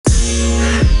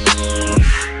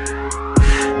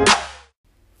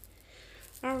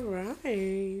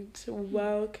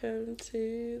welcome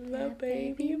to the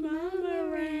Baby Mama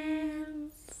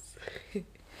Rants.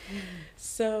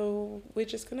 So we're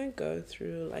just gonna go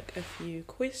through like a few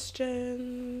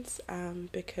questions,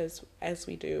 because as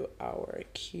we do our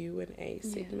Q&A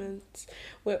segments,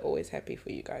 we're always happy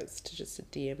for you guys to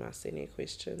just DM us any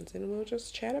questions and we'll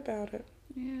just chat about it.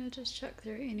 Yeah, just chuck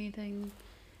through anything.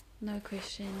 No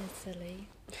question is silly.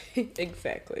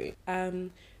 Exactly.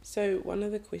 So one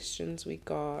of the questions we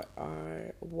got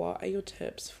are, what are your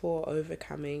tips for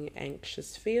overcoming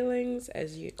anxious feelings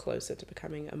as you get closer to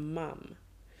becoming a mum?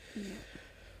 Yeah.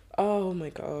 Oh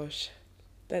my gosh,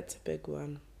 that's a big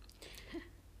one.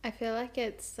 I feel like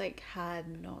it's like hard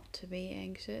not to be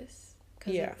anxious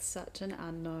because it's such an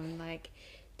unknown like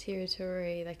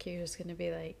territory. Like you're just gonna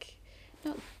be like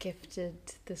not gifted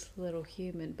this little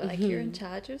human, but like you're in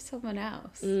charge of someone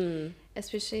else.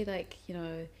 Especially like, you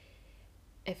know,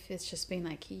 if it's just been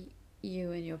like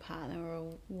you and your partner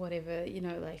or whatever, you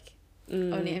know, like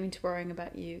only having to worrying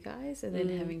about you guys and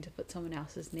then having to put someone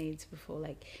else's needs before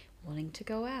like wanting to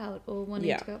go out or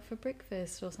wanting to go out for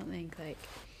breakfast or something like.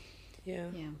 Yeah.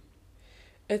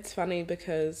 It's funny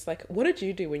because, like, what did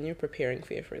you do when you were preparing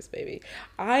for your first baby?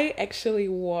 I actually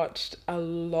watched a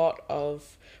lot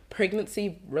of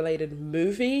pregnancy-related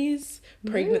movies,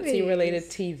 pregnancy-related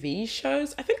TV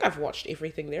shows. I think I've watched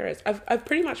everything there is. I've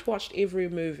pretty much watched every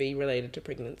movie related to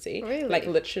pregnancy. Really? Like,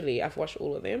 literally, I've watched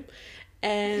all of them.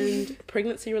 And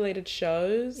pregnancy-related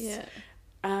shows. Yeah.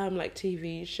 Like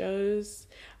TV shows.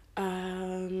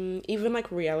 Even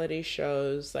like reality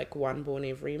shows like One Born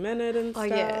Every Minute and stuff.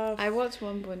 Oh yeah, I watch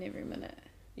One Born Every Minute.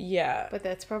 Yeah, but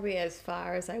that's probably as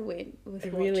far as I went with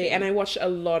really watching. And I watched a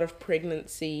lot of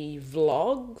pregnancy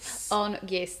vlogs. Oh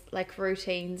yes, like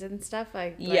routines and stuff.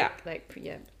 And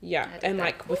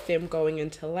like with them going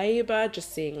into labor,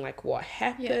 just seeing like what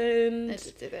happened. I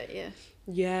did do that.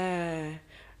 Yeah,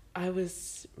 I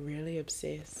was really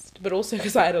obsessed, but also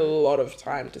because I had a lot of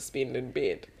time to spend in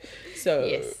bed,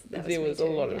 so there was a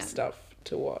lot of stuff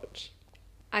to watch.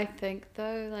 I think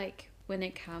though, like when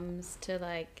it comes to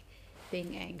like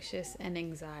being anxious and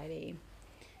anxiety,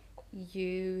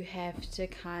 you have to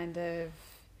kind of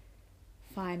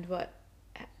find what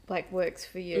like works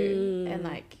for you, and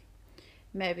like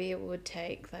maybe it would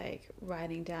take like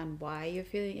writing down why you're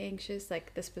feeling anxious,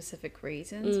 like the specific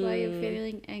reasons why you're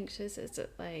feeling anxious. Is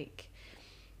it like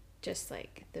just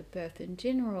like the birth in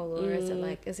general, or is it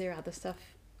like, is there other stuff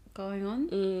going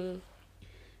on?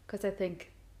 Because I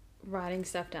think writing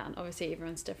stuff down, obviously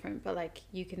everyone's different, but like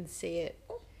you can see it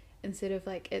instead of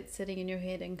like it sitting in your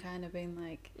head and kind of being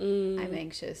like I'm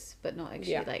anxious, but not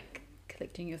actually like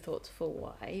collecting your thoughts for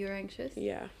why you're anxious.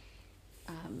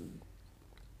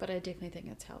 But I definitely think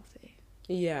it's healthy.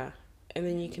 And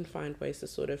then you can find ways to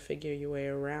sort of figure your way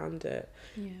around it.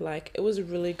 Like it was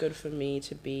really good for me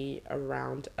to be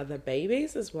around other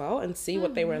babies as well and see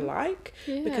what they were like,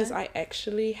 because I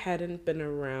actually hadn't been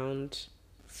around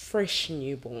fresh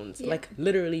newborns, like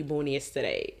literally born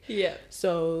yesterday.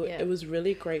 So it was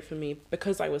really great for me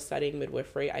because I was studying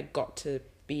midwifery. I got to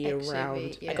be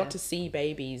around, I got to see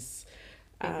babies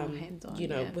you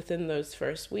know, within those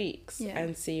first weeks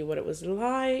and see what it was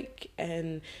like,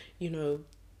 and you know,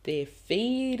 their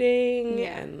feeding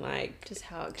and like just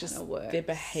how it kind of works, their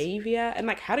behavior, and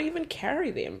like how to even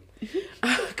carry them,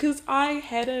 because I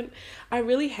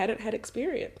really hadn't had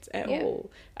experience at all.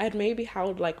 I had maybe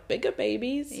held like bigger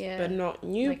babies but not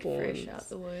newborns, like fresh out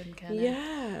the womb kind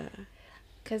of.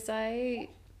 Because I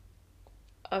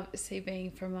obviously,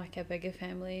 being from like a bigger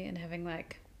family and having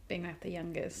like being like the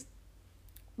youngest,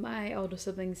 my older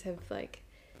siblings have like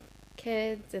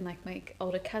kids, and like my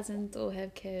older cousins all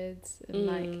have kids, and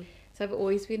like so I've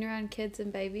always been around kids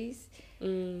and babies.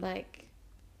 Like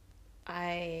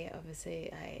I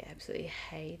absolutely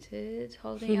hated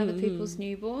holding other people's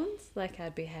newborns. Like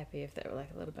I'd be happy if they were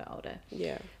like a little bit older,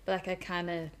 but like I kind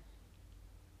of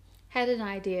had an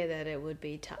idea that it would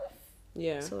be tough,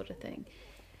 sort of thing.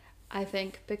 I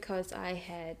think because I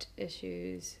had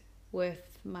issues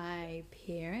with my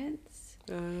parents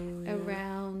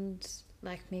around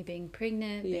like me being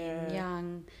pregnant, being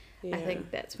young. I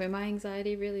think that's where my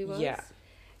anxiety really was,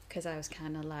 because I was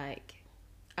kind of like,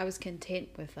 I was content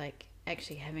with like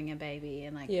actually having a baby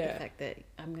and like the fact that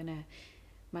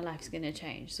my life's gonna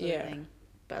change sort of thing.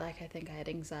 But like I think I had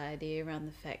anxiety around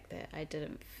the fact that I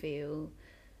didn't feel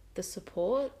the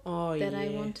support that I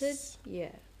wanted.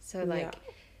 So like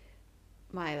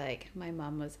my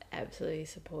mum was absolutely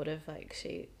supportive. Like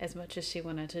she, as much as she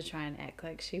wanted to try and act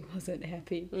like she wasn't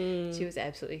happy, she was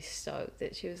absolutely stoked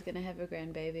that she was going to have a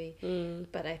grandbaby.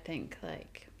 But I think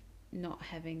like not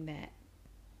having that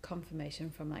confirmation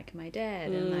from like my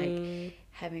dad and like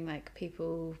having like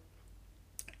people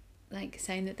like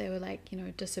saying that they were like, you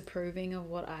know, disapproving of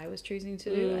what I was choosing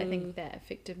to do. I think that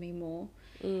affected me more,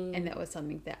 and that was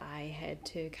something that I had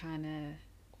to kind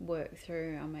of work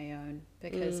through on my own,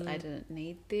 because I didn't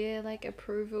need their like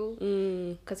approval,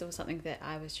 because it was something that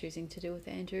I was choosing to do with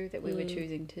Andrew, that we were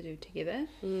choosing to do together,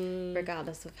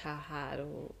 regardless of how hard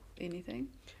or anything.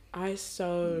 I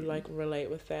so like relate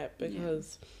with that,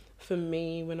 because for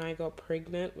me, when I got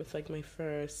pregnant with like my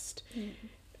first,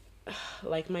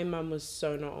 like my mum was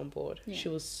so not on board. She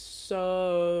was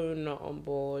so not on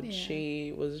board.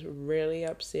 She was really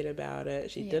upset about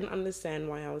it. She didn't understand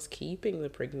why I was keeping the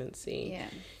pregnancy.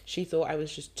 She thought I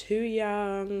was just too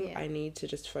young. I need to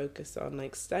just focus on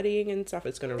like studying and stuff.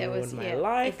 It's going to ruin my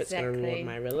life. It's going to ruin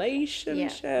my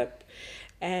relationship.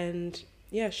 And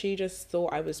she just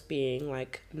thought I was being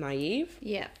like naive.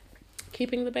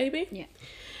 Keeping the baby.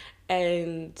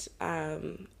 And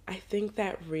I think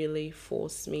that really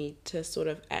forced me to sort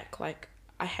of act like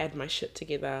I had my shit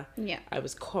together. I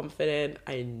was confident.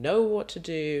 I know what to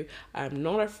do. I'm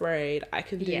not afraid. I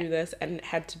can do this. And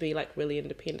had to be like really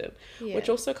independent, which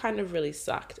also kind of really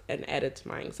sucked and added to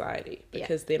my anxiety,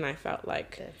 because then I felt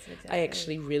like I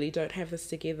actually really don't have this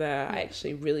together. I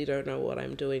actually really don't know what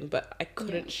I'm doing, but I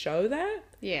couldn't show that.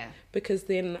 Because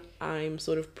then I'm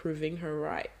sort of proving her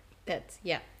right.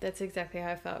 That's exactly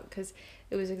how I felt, because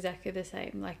it was exactly the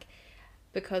same. Like,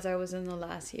 because I was in the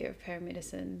last year of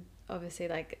paramedicine, obviously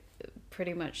like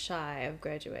pretty much shy of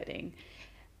graduating,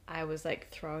 I was like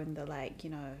thrown the like, you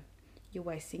know, you're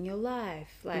wasting your life,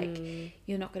 like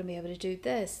you're not going to be able to do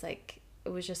this. Like, it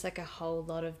was just like a whole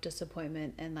lot of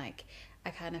disappointment, and like I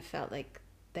kind of felt like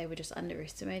they were just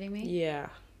underestimating me.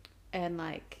 And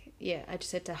like I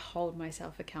just had to hold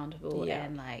myself accountable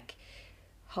and like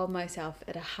hold myself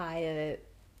at a higher,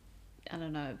 I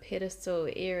don't know, pedestal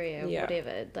area,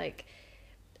 whatever, like,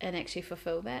 and actually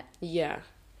fulfill that.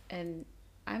 And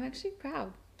I'm actually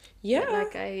proud.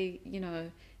 Like, I, you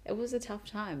know, it was a tough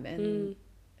time, and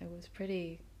it was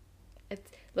pretty, it's,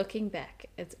 looking back,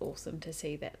 it's awesome to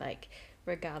see that, like,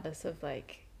 regardless of,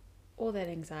 like, all that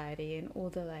anxiety and all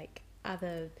the, like,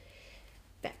 other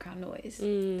background noise,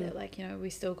 that, like, you know, we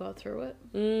still got through it.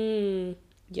 So,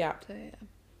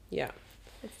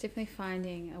 it's definitely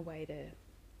finding a way to,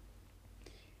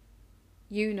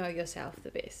 you know yourself the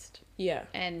best.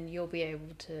 And you'll be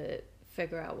able to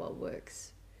figure out what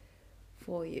works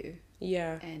for you.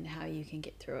 And how you can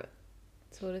get through it,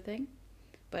 sort of thing.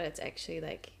 But it's actually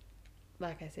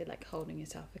like I said, like holding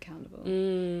yourself accountable.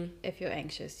 If you're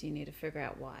anxious, you need to figure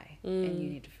out why. And you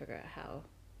need to figure out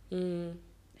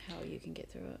how you can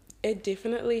get through it. It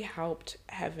definitely helped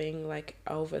having like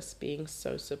Elvis being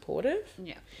so supportive.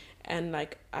 And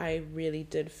like I really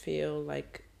did feel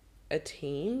like a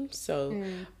team, so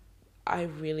I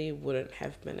really wouldn't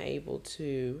have been able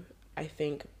to, I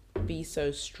think, be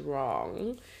so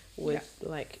strong with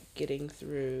like getting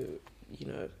through, you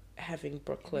know, having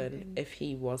Brooklyn if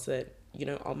he wasn't, you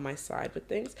know, on my side with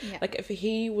things. Like if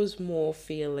he was more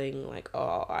feeling like,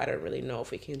 oh, I don't really know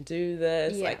if we can do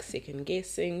this, like second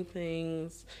guessing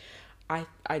things, I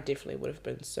definitely would have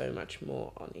been so much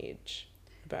more on edge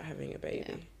about having a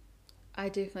baby. I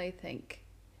definitely think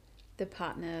the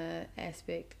partner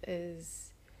aspect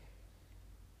is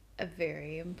a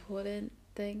very important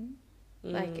thing.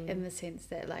 Like, in the sense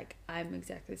that, like, I'm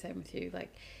exactly the same with you.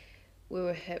 Like, we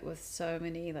were hit with so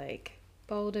many, like,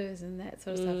 boulders and that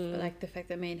sort of stuff. But, like, the fact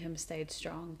that me and him stayed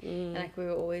strong. And, like, we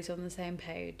were always on the same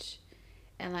page.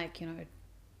 And, like, you know,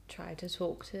 tried to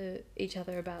talk to each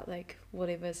other about, like,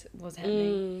 whatever was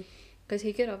happening. Because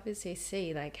he could obviously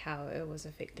see, like, how it was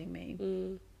affecting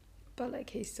me. But, like,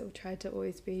 he still tried to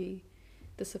always be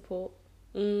the support.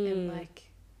 And, like,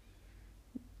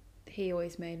 he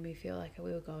always made me feel like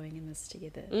we were going in this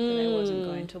together. That I wasn't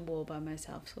going to war by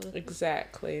myself, sort of thing.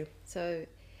 Exactly. So,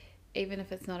 even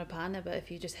if it's not a partner, but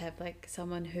if you just have, like,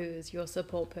 someone who is your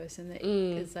support person that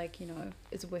is, like, you know,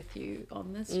 is with you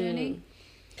on this journey.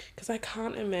 Because I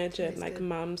can't imagine, like,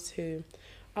 mums who,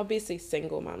 obviously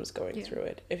single mums going through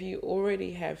it. If you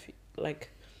already have,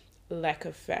 like, lack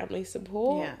of family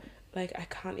support, like, I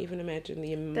can't even imagine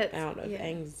the amount of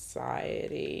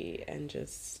anxiety and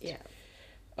just...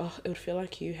 Oh, it would feel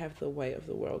like you have the weight of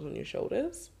the world on your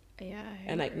shoulders.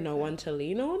 And, like, no one to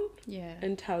lean on.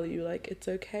 And tell you, like, it's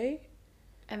okay.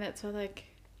 And that's why, like,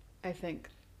 I think,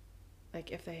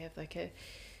 like, if they have, like, I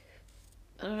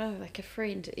don't know, like, a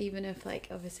friend, even if, like,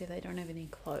 obviously they don't have any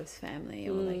close family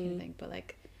or, like, anything, but,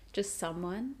 like, just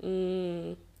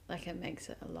someone, like, it makes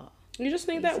it a lot You just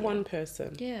need that one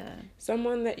person. Yeah.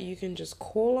 Someone that you can just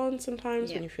call on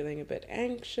sometimes when you're feeling a bit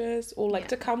anxious, or like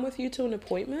to come with you to an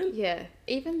appointment. Yeah.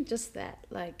 Even just that,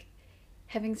 like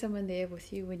having someone there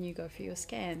with you when you go for your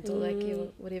scans or like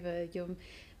your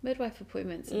midwife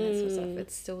appointments and that sort of stuff.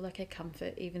 It's still like a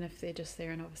comfort, even if they're just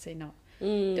there and obviously not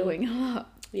doing a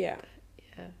lot. Yeah.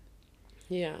 Yeah.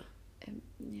 Yeah.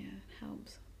 Yeah, it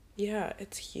helps. Yeah,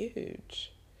 it's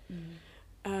huge.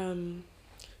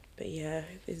 But yeah,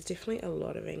 there's definitely a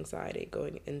lot of anxiety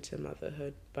going into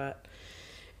motherhood, but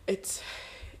it's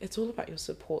all about your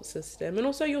support system and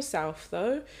also yourself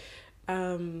though.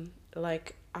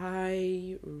 Like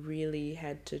I really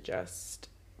had to just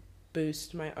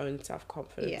boost my own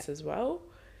self-confidence as well.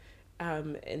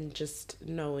 And just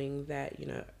knowing that, you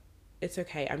know, it's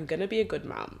okay, I'm gonna be a good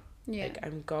mom. Like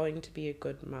I'm going to be a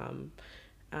good mom.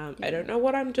 I don't know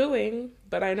what I'm doing,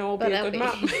 but I know I'll be a good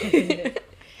mom.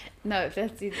 No,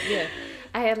 that's it. Yeah.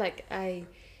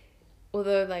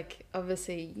 Although like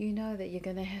obviously you know that you're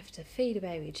gonna have to feed a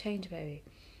baby, change a baby.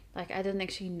 Like I didn't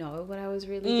actually know what I was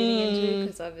really getting into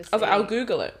because obviously I was like, I'll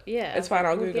Google it. Yeah, it's fine.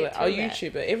 I'll Google it. I'll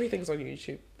YouTube it. Everything's on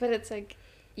YouTube. But it's like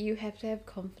you have to have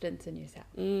confidence in yourself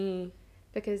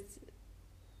because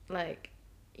like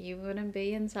you wouldn't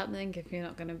be in something if you're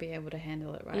not going to be able to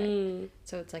handle it right.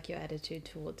 So it's like your attitude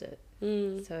towards it.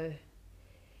 So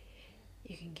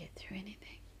you can get through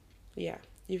anything. Yeah,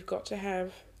 you've got to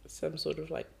have some sort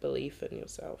of like belief in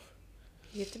yourself.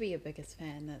 You have to be your biggest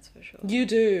fan, that's for sure. You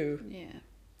do. Yeah,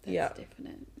 that's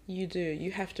definite. You do.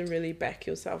 You have to really back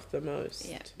yourself the most.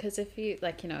 Yeah, because if you,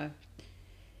 like, you know,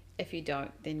 if you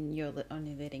don't, then you're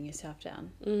only letting yourself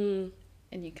down.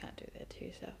 And you can't do that to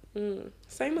yourself.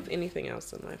 Same with anything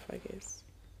else in life, I guess.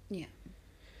 Yeah.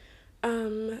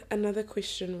 Another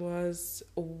question was,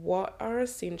 what are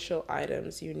essential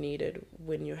items you needed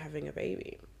when you're having a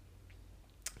baby?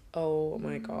 Oh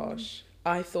my gosh.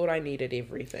 I thought I needed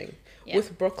everything. Yeah.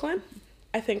 With Brooklyn,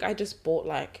 I think I just bought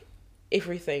like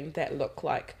everything that looked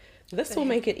like this will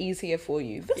make it easier for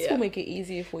you. This will make it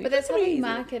easier for you. But that's how they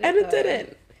market it. And it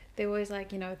didn't. They're always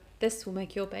like, you know, this will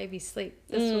make your baby sleep.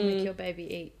 This will make your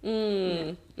baby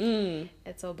eat.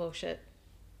 It's all bullshit.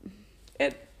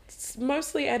 It's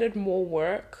mostly added more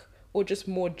work or just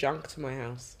more junk to my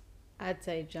house. I'd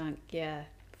say junk, yeah,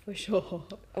 for sure.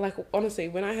 Like, honestly,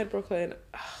 when I had Brooklyn,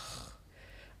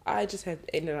 I just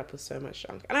ended up with so much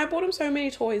junk. And I bought him so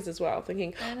many toys as well,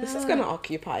 thinking, this is going to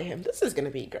occupy him. This is going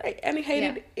to be great. And he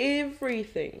hated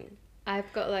everything.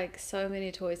 I've got like so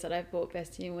many toys that I bought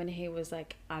Bastian when he was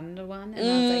like under one. And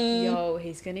I was like, yo,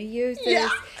 he's going to use this. Yeah.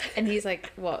 And he's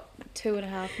like, what,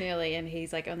 2.5 nearly. And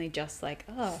he's like only just like,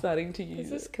 starting to use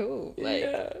this is cool. Like,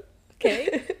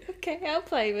 okay, I'll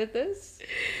play with this.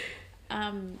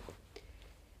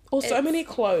 Or so many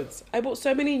clothes. I bought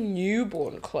so many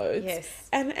newborn clothes. Yes.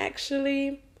 And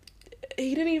actually,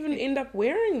 he didn't even end up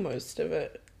wearing most of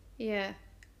it. Yeah.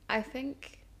 I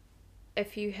think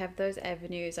if you have those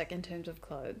avenues, like in terms of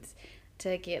clothes,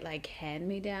 to get like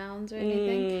hand-me-downs or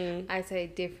anything, I say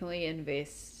definitely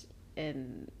invest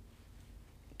in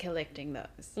collecting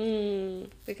those.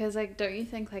 Because like, don't you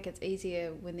think like it's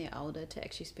easier when they're older to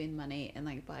actually spend money and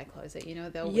like buy clothes that, you know,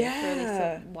 they'll wear for at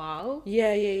least a while?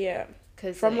 Yeah.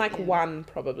 From like one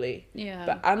probably. Yeah.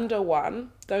 But under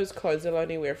one, those clothes they'll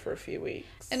only wear for a few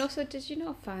weeks. And also, did you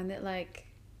not find that like,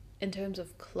 in terms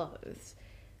of clothes,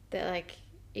 that like,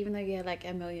 even though you had like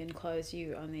 1 million clothes,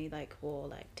 you only like wore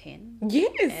like 10?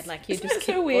 Yes. And like you just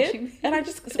keep so weird. washing. And I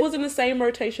just was in the same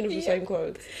rotation of the same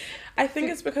clothes. I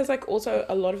think it's because like also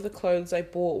a lot of the clothes I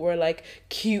bought were like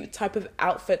cute type of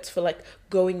outfits for like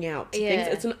going out.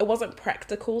 Things. It wasn't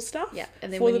practical stuff. Yeah.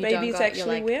 And then for when the you babies don't to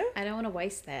actually like, wear. I don't want to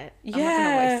waste that. I'm not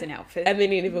going to waste an outfit. And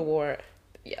then he never wore it.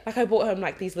 Yeah. Like I bought him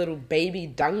like these little baby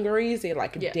dungarees. They're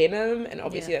like denim, and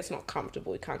obviously that's not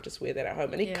comfortable. He can't just wear that at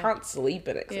home, and he can't sleep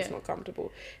in it because it's not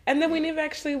comfortable. And then we never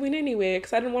actually went anywhere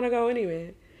because I didn't want to go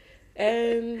anywhere.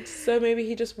 And so maybe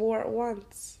he just wore it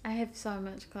once. I have so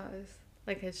much clothes.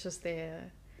 Like it's just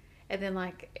there. And then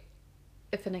like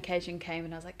if an occasion came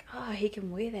and I was like, oh, he can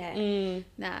wear that.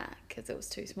 Nah, because it was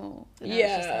too small. And I was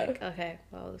just like, okay,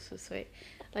 well, this was sweet.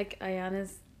 Like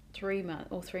Ayana's 3 months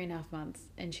or 3.5 months,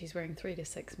 and she's wearing 3 to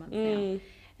 6 months now.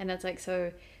 And it's like,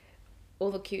 so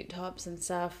all the cute tops and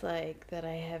stuff like that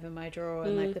I have in my drawer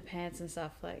and like the pants and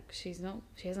stuff, like she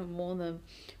hasn't worn them.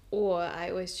 Or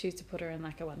I always choose to put her in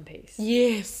like a one piece.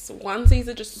 Yes, onesies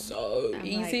are just so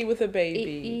easy with a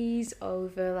baby. Ease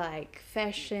over like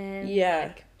fashion.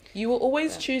 Yeah. You will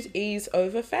always choose ease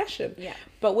over fashion. Yeah.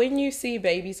 But when you see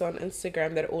babies on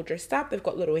Instagram that are all dressed up, they've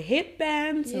got little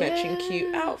headbands, matching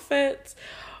cute outfits.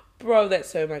 Bro, that's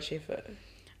so much effort.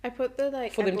 I put the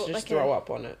like... For them to just throw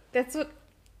up on it. That's what...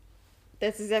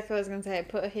 That's exactly what I was going to say. I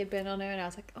put a headband on her and I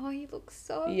was like, oh, you look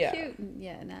so cute.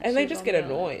 Yeah, nah, and they just get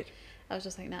annoyed. I was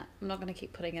just like, nah, I'm not going to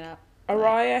keep putting it up.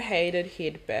 Araya hated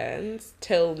headbands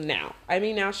till now. I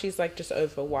mean, now she's like just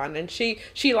over one, and she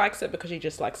likes it because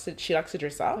she likes to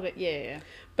dress up. Yeah.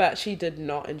 But she did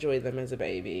not enjoy them as a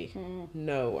baby.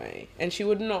 No way. And she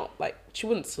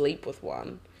wouldn't sleep with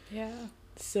one. Yeah.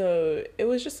 So it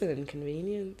was just an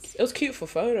inconvenience. It was cute for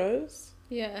photos.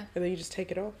 Yeah. And then you just take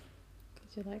it off.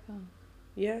 Because you're like, oh.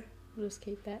 Yeah. We'll just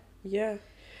keep that. Yeah.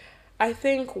 I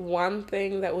think one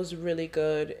thing that was really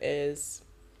good is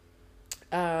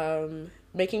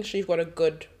making sure you've got a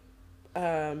good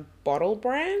bottle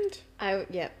brand.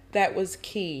 That was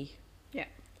key. Yeah.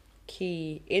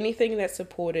 Key. Anything that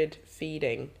supported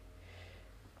feeding.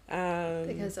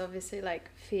 Because obviously, like,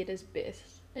 feed is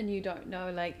best. And you don't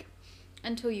know, like,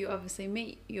 until you obviously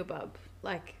meet your bub,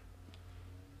 like,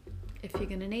 if you're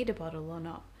going to need a bottle or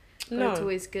not. But it's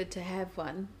always good to have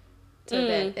one. So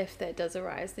that if that does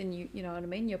arise, then you know what I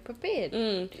mean? You're prepared.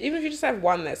 Even if you just have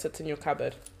one that sits in your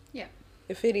cupboard. Yeah.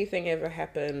 If anything ever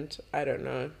happened, I don't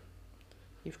know.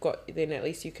 Then at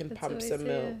least you can pump some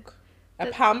milk.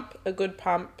 A good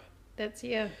pump. That's,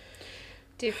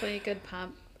 definitely a good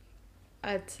pump.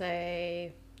 I'd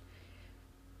say,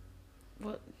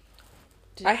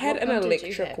 I had an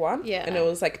electric one, and it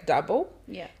was like double.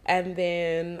 Yeah. And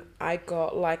then I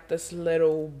got like this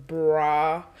little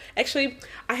bra. Actually,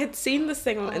 I had seen this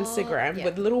thing on Instagram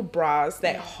with little bras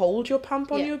that hold your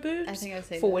pump on your boobs. I think I've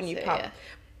seen for when you pump. Yeah.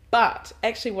 But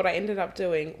actually what I ended up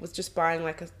doing was just buying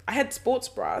I had sports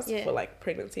bras for like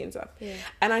pregnancy and stuff. Yeah.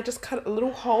 And I just cut a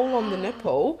little hole on the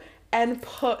nipple and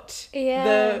put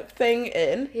the thing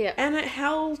in. Yeah. And it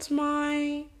held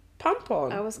my pump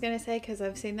on. I was going to say, because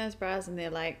I've seen those bras and they're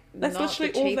like, that's not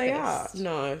literally the all they are.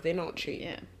 No, they're not cheap.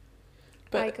 Yeah.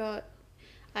 But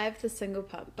I have the single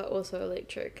pump, but also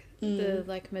electric. The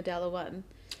like Medela one.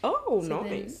 Oh, so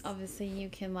nice. Then obviously you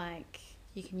can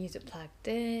use it plugged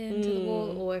in to the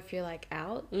wall, or if you're like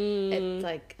out, it's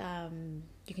like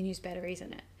you can use batteries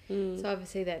in it. So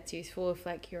obviously that's useful if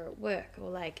like you're at work, or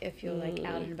like if you're like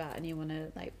out and about and you want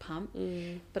to like pump.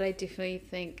 But I definitely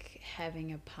think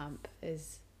having a pump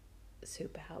is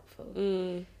super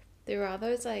helpful. There are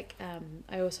those like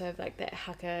I also have like that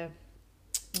Haka,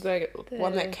 the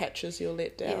one that catches your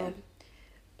let down. Yeah.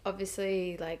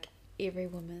 Obviously, like, every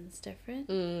woman's different,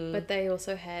 but they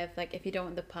also have, like, if you don't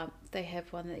want the pump, they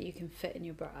have one that you can fit in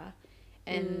your bra,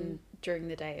 and during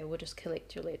the day it will just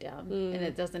collect your let down, and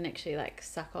it doesn't actually like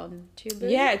suck on to your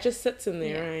boob. Yeah, it just sits in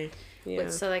there, right? Yeah.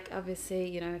 So like obviously,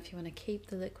 you know, if you want to keep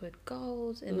the liquid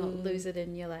gold and not lose it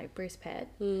in your like breast pad,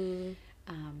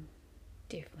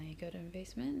 definitely a good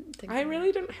investment. I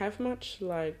really didn't have much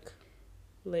like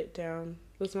let down.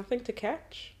 There's nothing to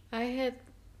catch. I had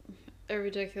a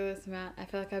ridiculous amount. I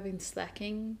feel like I've been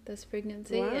slacking this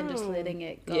pregnancy and just letting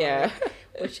it go,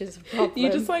 which is a problem. You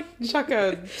just like chuck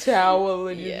a towel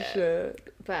in your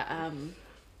shirt. But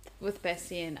with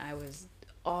Bastien, I was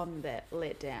on that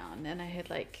let down, and I had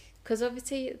like, because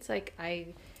obviously it's like I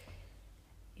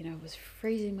was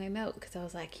freezing my milk because I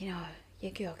was like, your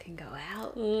girl can go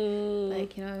out,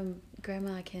 like,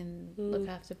 grandma can look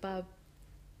after bub,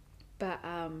 but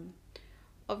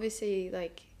obviously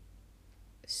like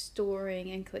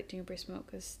storing and collecting your breast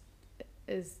milk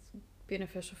is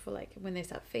beneficial for like when they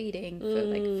start feeding for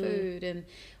like food, and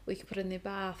we can put it in their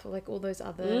bath, or like all those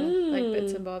other like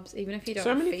bits and bobs, even if you don't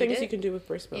so many feed things it. You can do with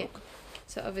breast milk.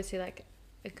 So obviously like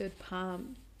a good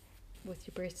pump with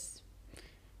your breast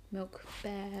milk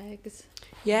bags.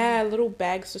 Yeah, little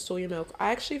bags to store your milk.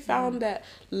 I actually found that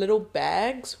little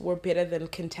bags were better than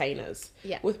containers.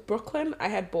 Yeah. With Brooklyn, I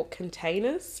had bought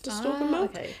containers to store the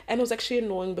milk. Okay. And it was actually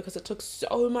annoying because it took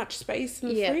so much space in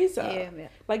the freezer. Yeah.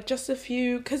 Like just a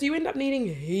few, because you end up needing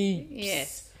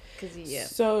heaps.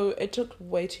 Yes. So it took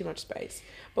way too much space.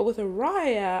 But with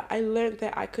Araya, I learned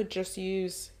that I could just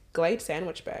use Glade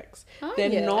sandwich bags.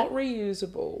 They're not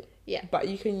reusable. Yeah. But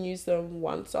you can use them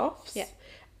once offs. Yeah.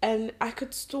 And I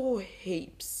could store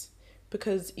heaps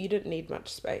because you didn't need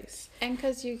much space. And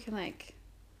because you can like,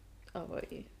 I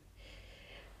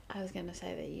was going to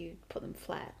say that you put them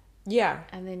flat. Yeah.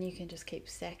 And then you can just keep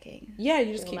stacking. Yeah,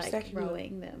 you just keep like stacking.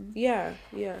 Rowing them. Yeah.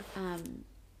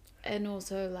 And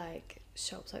also like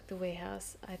shops like the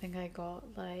Warehouse, I think I got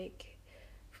like,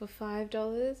 for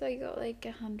 $5, I got like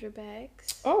 100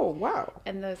 bags. Oh, wow.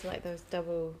 And those like those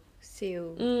double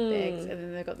seal bags, and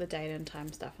then they've got the date and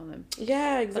time stuff on them.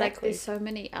 Yeah, exactly. But like there's so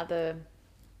many other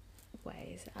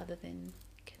ways other than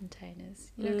containers,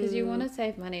 because you want to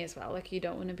save money as well. Like you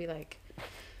don't want to be like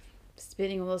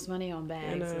spending all this money on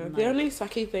bags. And, the only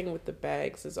sucky thing with the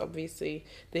bags is obviously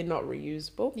they're not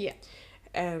reusable. Yeah.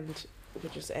 And we're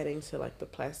just adding to like the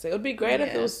plastic. It would be great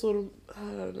if it was sort of, I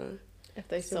don't know, if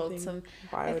they sold some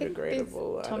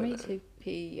biodegradable. Tommy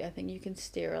TP. I think you can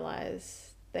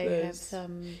sterilize. They have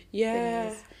some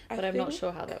thingies, but I'm not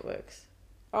sure how that works.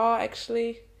 Oh,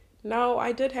 actually, no,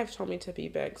 I did have Tommy Tippy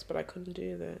bags, but I couldn't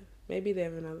do that. Maybe they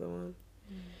have another one.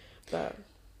 But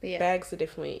bags are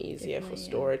definitely easier for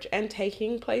storage and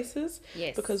taking places.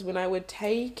 Yes. Because when I would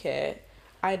take it,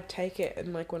 I'd take it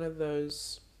in like one of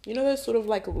those, you know, those sort of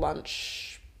like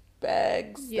lunch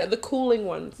bags, the cooling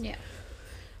ones. Yeah.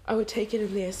 I would take it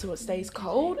in there so it stays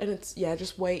cold, and it's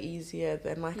just way easier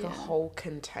than like a whole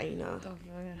container.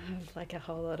 Have like a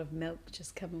whole lot of milk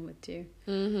just coming with you.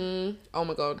 Oh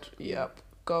my god, yep.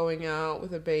 Going out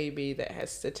with a baby that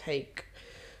has to take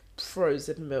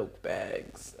frozen milk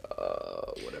bags.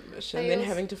 Oh, what a mission. And then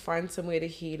having to find somewhere to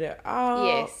heat it up.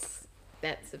 Yes,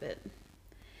 that's a bit.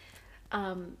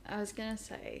 I was gonna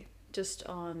say, just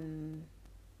on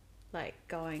like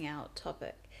going out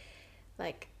topic,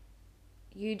 like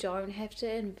you don't have to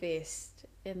invest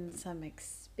in some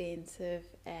expensive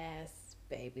ass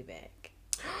baby bag.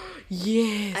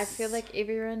 Yes. I feel like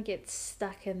everyone gets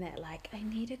stuck in that, like, I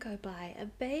need to go buy a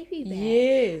baby bag.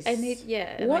 Yes. I need,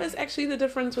 What is actually the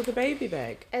difference with a baby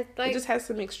bag? It just has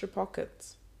some extra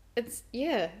pockets. It's,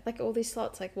 like all these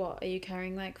slots, like what? Are you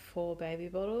carrying like 4 baby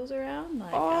bottles around?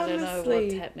 Like, honestly. I don't know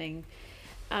what's happening.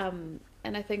 And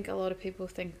I think a lot of people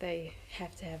think they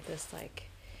have to have this like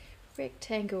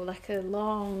rectangle, like a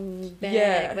long bag.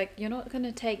 Yeah. Like, you're not going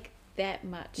to take that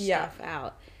much stuff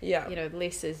out. Yeah. You know,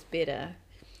 less is better.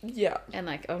 Yeah. And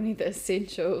like only the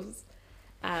essentials.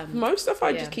 Most stuff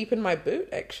I just keep in my boot,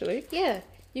 actually. Yeah.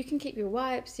 You can keep your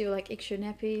wipes, your like extra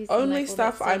nappies. Only and, like,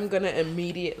 stuff I'm going to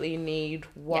immediately need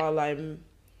while I'm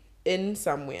in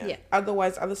somewhere. Yeah.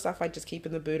 Otherwise, other stuff I just keep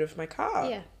in the boot of my car.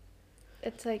 Yeah.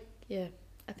 It's like,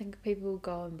 I think people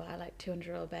go and buy like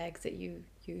 $200 bags that you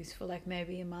use for like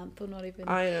maybe a month or not even.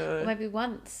 I know. Or maybe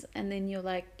once, and then you're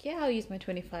like, I'll use my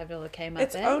 $25 Kmart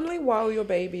It's bag. only while your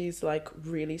baby's like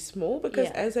really small, because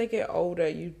as they get older,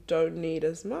 you don't need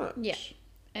as much. Yeah.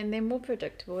 And they're more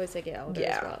predictable as they get older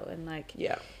as well. And like,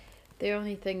 the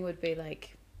only thing would be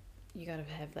like, you gotta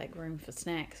have like room for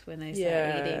snacks when they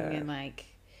start eating, and like,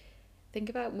 think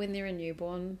about when they're a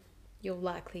newborn, you'll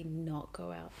likely not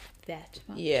go out that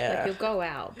much. Yeah. Like, you'll go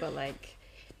out, but like,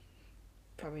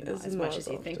 probably not as much as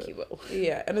you think you will.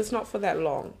 Yeah, and it's not for that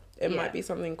long. It might be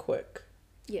something quick.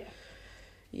 Yeah.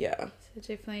 Yeah. So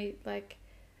definitely, like,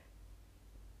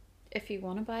 if you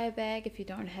want to buy a bag, if you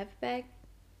don't have a bag,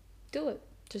 do it.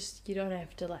 Just, you don't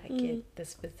have to like get the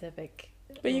specific.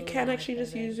 But you can actually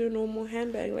just use your normal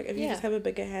handbag. Like, if you just have a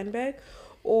bigger handbag.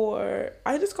 Or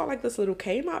I just got like this little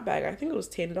Kmart bag. I think it was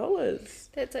 $10.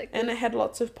 That's like, and it had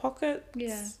lots of pockets.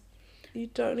 Yeah. You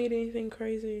don't need anything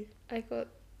crazy. I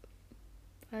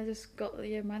just got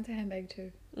mine's a handbag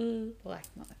too. Like,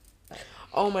 no.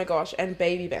 Oh my gosh! And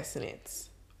baby bassinets.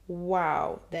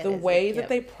 Wow, the way that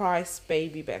they price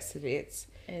baby bassinets.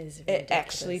 It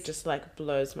actually just like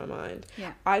blows my mind.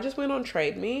 Yeah. I just went on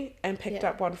Trade Me and picked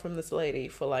up one from this lady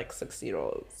for like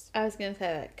 $60. I was gonna say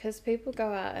that because people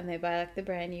go out and they buy like the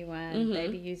brand new one.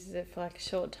 Baby uses it for like a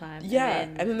short time. Yeah,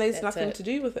 and then there's nothing to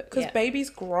do with it because babies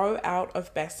grow out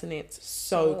of bassinets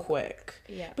so quick.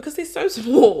 Yeah. Because they're so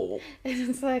small. And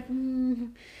it's like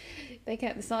they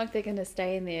can't. It's not like they're gonna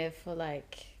stay in there for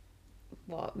like.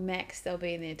 What max they'll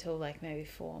be in there till like maybe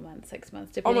 4 months, 6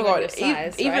 months, depending on your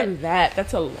size. Even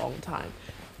that's a long time.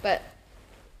 But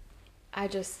I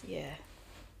just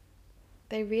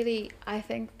they really. I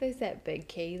think there's that big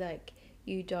key. Like,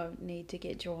 you don't need to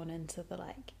get drawn into the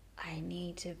like, I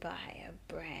need to buy a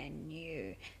brand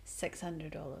new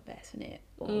 $600 bassinet.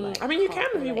 Or like, I mean, you can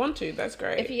if you want to. That's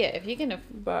great. If you can.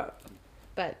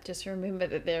 But just remember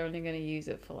that they're only going to use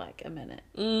it for like a minute.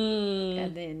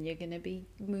 And then you're going to be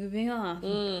moving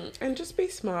on. And just be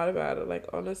smart about it. Like,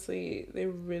 honestly, there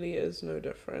really is no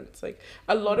difference. Like,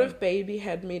 a lot of baby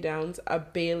hand-me-downs are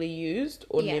barely used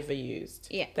or never used.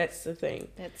 Yeah. That's the thing.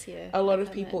 That's, A lot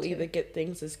of people either get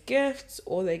things as gifts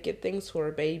or they get things for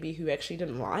a baby who actually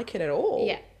didn't like it at all.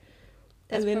 Yeah.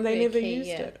 That's and then they never used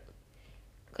it.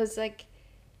 Because, like,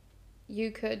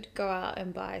 you could go out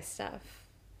and buy stuff.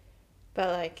 But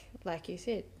like you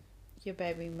said, your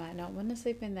baby might not want to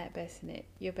sleep in that bassinet.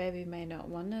 Your baby may not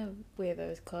want to wear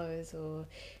those clothes or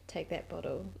take that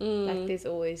bottle. Like, there's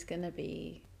always going to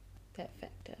be that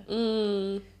factor.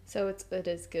 So it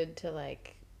is good to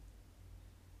like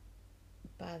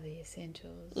buy the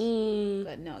essentials,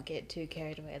 but not get too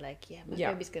carried away. Like, my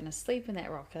baby's going to sleep in that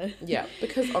rocker. Yeah,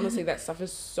 because honestly, that stuff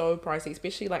is so pricey,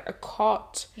 especially like a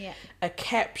cot, a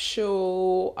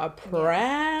capsule, a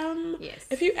pram. Yes.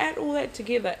 If you add all that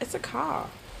together, it's a car.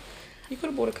 You could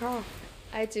have bought a car.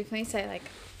 I definitely say, like,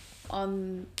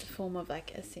 on the form of,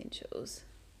 like, essentials,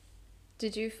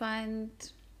 did you find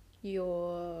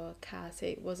your car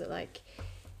seat, was it, like,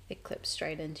 it clipped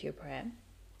straight into your pram?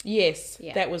 Yes,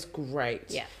 that was great.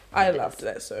 Yeah. I loved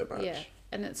that so much. Yeah.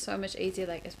 And it's so much easier,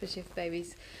 like, especially if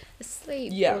baby's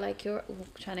asleep or like you're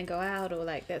trying to go out or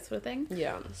like that sort of thing.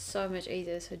 Yeah. So much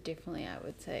easier. So definitely I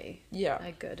would say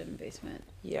a good investment.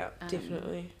 Yeah,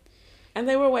 definitely. And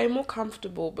they were way more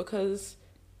comfortable because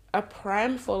a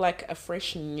pram for like a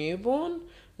fresh newborn,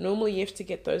 normally you have to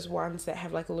get those ones that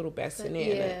have like a little bassinet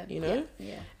in it, you know?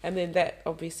 Yeah. And then that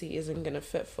obviously isn't going to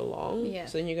fit for long. Yeah.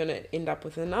 So then you're going to end up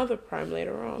with another pram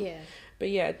later on. Yeah. But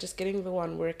yeah, just getting the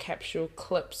one where a capsule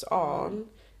clips on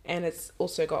and it's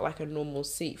also got like a normal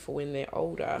seat for when they're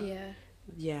older. Yeah.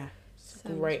 Yeah. It's a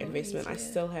great investment. Easier. I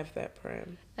still have that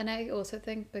pram. And I also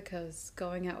think because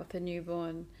going out with a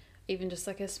newborn, even just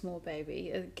like a small baby,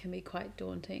 it can be quite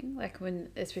daunting. Like when,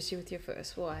 especially with your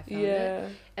first one, I found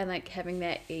it. And like having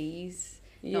that ease,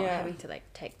 not having to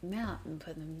like take them out and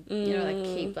put them, you know, like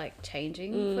keep like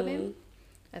changing for them.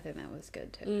 I think that was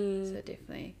good too. So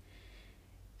definitely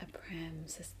a pram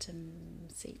system,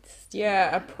 seat system.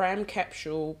 Yeah, a pram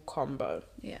capsule combo.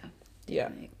 Yeah. Yeah.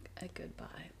 A good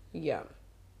buy. Yeah.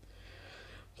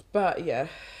 But yeah,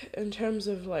 in terms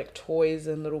of like toys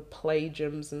and little play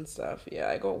gyms and stuff, yeah,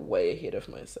 I got way ahead of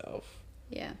myself.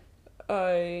 Yeah.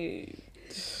 I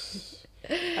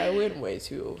went way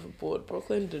too overboard.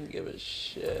 Brooklyn didn't give a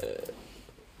shit.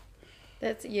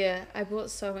 I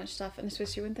bought so much stuff, and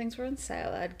especially when things were on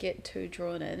sale, I'd get too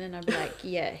drawn in and I'd be like,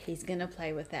 yeah, he's gonna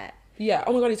play with that. Yeah,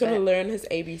 oh my god, he's gonna learn his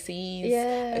ABCs.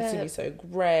 Yeah. It's gonna be so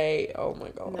great. Oh my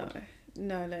god.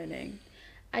 No learning.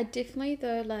 I definitely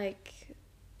though like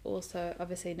also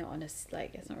obviously not on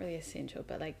like it's not really essential,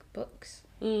 but like books.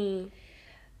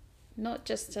 Not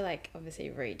just to like obviously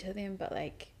read to them, but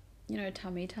like, you know,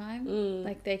 tummy time.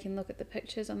 Like they can look at the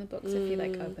pictures on the books if you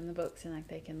like open the books and like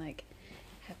they can like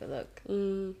have a look.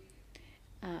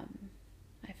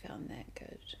 I found that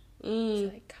good.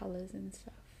 So like colours and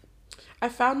stuff. I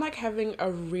found like having a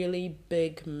really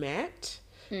big mat.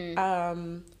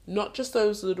 Not just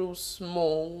those little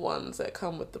small ones that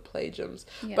come with the play gyms,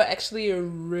 but actually a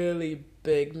really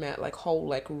big mat, like whole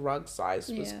like rug size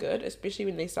was good, especially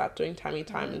when they start doing tummy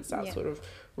time and start sort of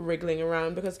wriggling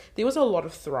around, because there was a lot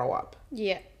of throw up.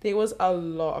 There was a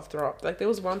lot of throw up. Like there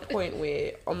was one point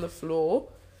where on the floor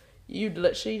you'd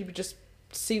literally just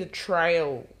see the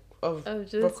trail of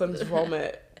Brooklyn's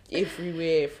vomit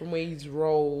everywhere from where he's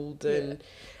rolled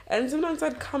and sometimes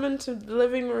I'd come into the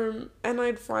living room and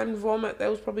I'd find vomit that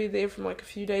was probably there from like a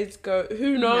few days ago.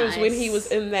 Who knows when he was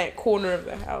in that corner of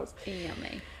the house.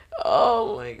 Yummy.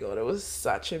 Oh my god, it was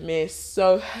such a mess.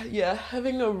 So yeah,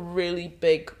 having a really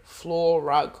big floor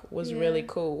rug was really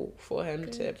cool for him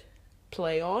to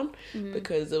play on,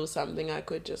 because it was something I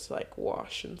could just like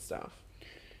wash and stuff.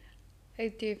 I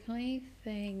definitely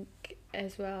think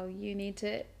as well you need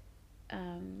to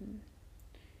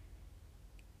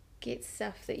get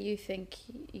stuff that you think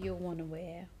you'll want to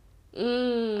wear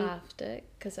after,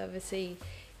 because obviously,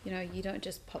 you know, you don't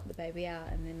just pop the baby out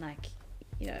and then like,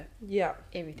 you know,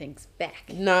 everything's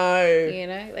back. No, you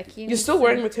know, like you're still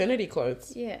wearing maternity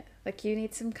clothes. Yeah, like you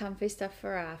need some comfy stuff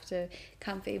for after,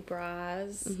 comfy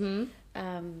bras.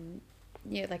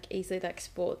 Yeah, like easily like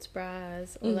sports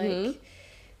bras or like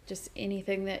just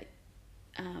anything that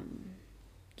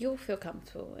you'll feel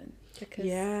comfortable in, because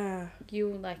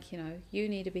you'll like, you know, you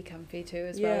need to be comfy too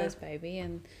as well as baby,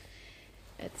 and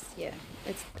it's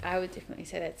I would definitely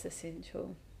say that's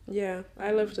essential.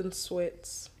 I lived in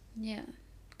sweats,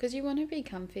 because you want to be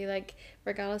comfy, like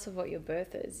regardless of what your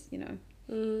birth is, you know.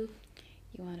 You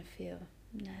want to feel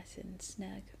nice and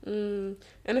snug.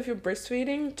 And if you're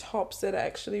breastfeeding, tops that are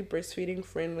actually breastfeeding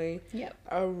friendly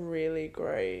are really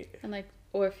great. And like,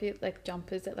 or if you like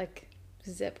jumpers that like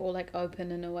zip or like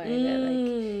open in a way that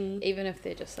like, even if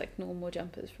they're just like normal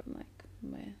jumpers from like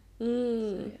where,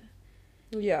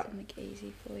 so make it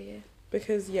easy for you,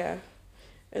 because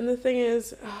and the thing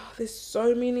is, there's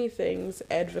so many things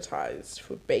advertised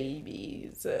for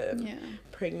babies and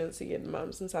pregnancy and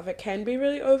mums and stuff. It can be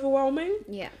really overwhelming.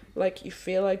 Like you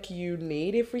feel like you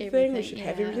need everything. You should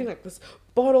have everything, like this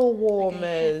bottle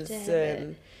warmers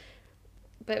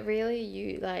but really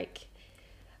you like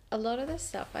a lot of this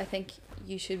stuff. I think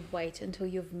you should wait until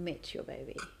you've met your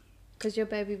baby, because your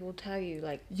baby will tell you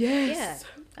like,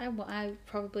 I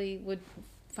probably would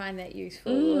find that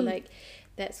useful or like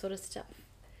that sort of stuff.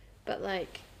 But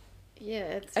like,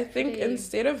 I think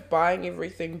instead of buying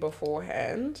everything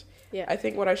beforehand, I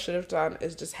think what I should have done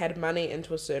is just had money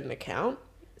into a certain account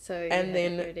So and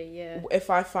then if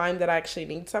I find that I actually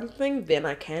need something, then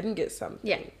I can get something.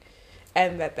 Yeah.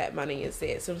 And that money is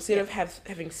there. So instead of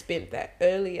having spent that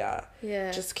earlier,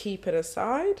 just keep it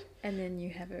aside. And then you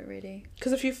have it ready.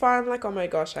 Because if you find like, oh my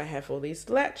gosh, I have all these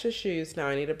latch issues, now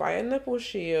I need to buy a nipple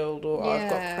shield, or I've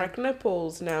got cracked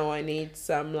nipples, now I need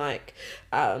some like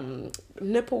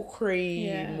nipple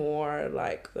cream, or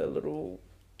like the little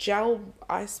gel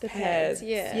ice pads.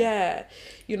 Yeah.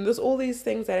 You know, there's all these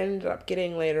things that I ended up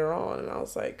getting later on, and I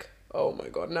was like, oh my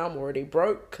god, now I'm already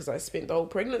broke because I spent the whole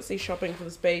pregnancy shopping for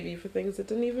this baby for things it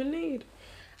didn't even need.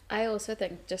 I also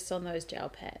think just on those gel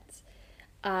pads,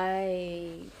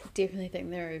 I definitely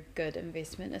think they're a good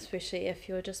investment, especially if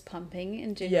you're just pumping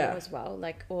in general as well,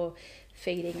 like, or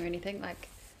feeding or anything. Like,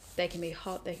 they can be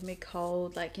hot, they can be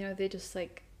cold, like, you know, they're just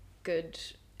like good,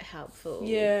 helpful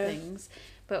things.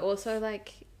 But also,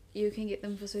 like, you can get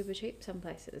them for super cheap some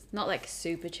places. Not like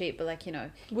super cheap, but like, you know.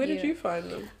 Where did you find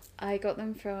them? I got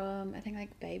them from, I think,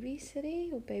 like Baby City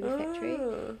or Baby Factory.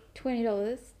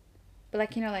 $20. But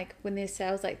like, you know, like when there's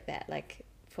sales like that, like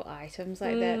for items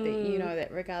like that, you know,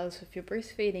 that regardless if you're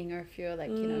breastfeeding or if you're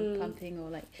like, you know, pumping or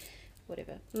like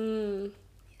whatever, you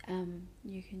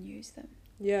can use them.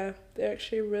 Yeah, they're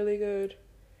actually really good.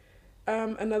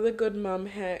 Another good mum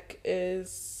hack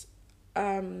is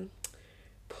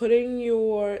putting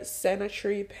your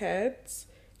sanitary pads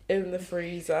in the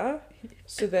freezer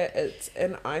so that it's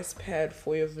an ice pad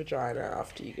for your vagina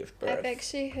after you give birth. I've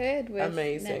actually heard with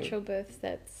natural births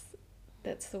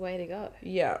that's the way to go.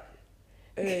 Yeah.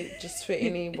 Just for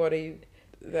anybody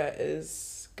that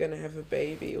is gonna have a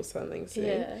baby or something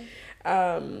soon.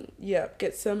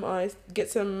 Get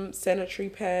some sanitary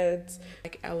pads,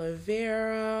 like aloe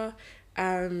vera,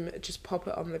 just pop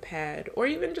it on the pad, or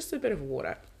even just a bit of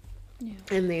water. Yeah.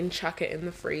 And then chuck it in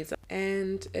the freezer,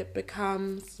 and it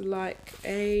becomes like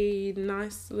a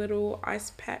nice little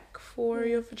ice pack for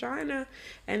your vagina.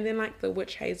 And then like the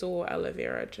witch hazel or aloe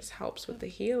vera just helps with the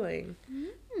healing.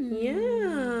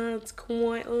 Yeah, it's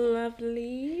quite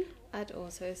lovely. I'd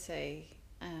also say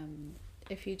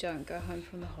if you don't go home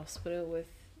from the hospital with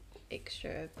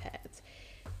extra pads,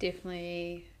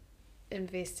 definitely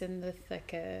invest in the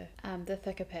thicker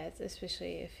pads,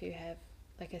 especially if you have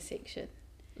like a section.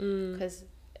 Because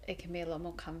it can be a lot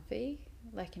more comfy,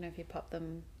 like, you know, if you pop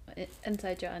them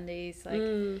inside your undies, like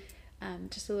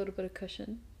just a little bit of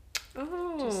cushion,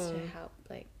 just to help,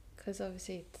 like, because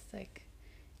obviously it's like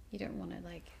you don't want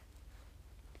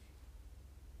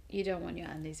your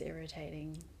undies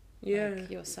irritating like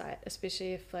your site,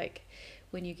 especially if like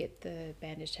when you get the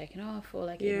bandage taken off, or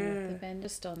like even with the bandage.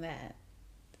 Just on that,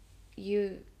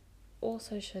 you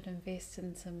also should invest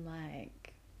in some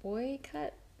like boy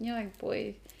cut, you know, like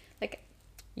boy, like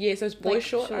so it's boy like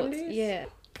shorts, undies.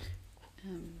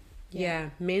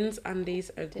 Men's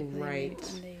undies are definitely great.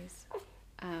 Men's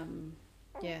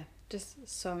undies. Just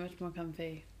so much more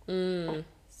comfy.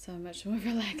 So much more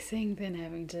relaxing than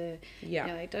having to you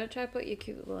know, like, don't try to put your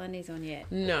cute little undies on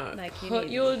yet. No, like, put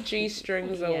your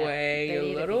G-strings away, your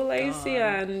little lacy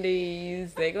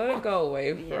undies, they gotta go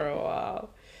away for a while.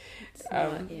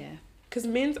 Because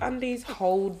men's undies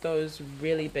hold those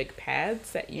really big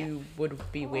pads that you would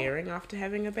be wearing after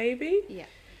having a baby. Yeah.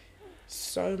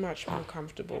 So much more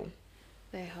comfortable.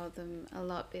 They hold them a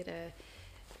lot better,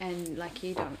 and like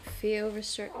you don't feel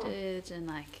restricted, and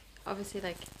like obviously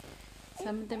like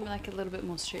some of them are like a little bit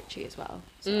more stretchy as well.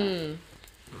 So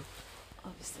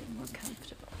obviously more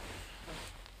comfortable.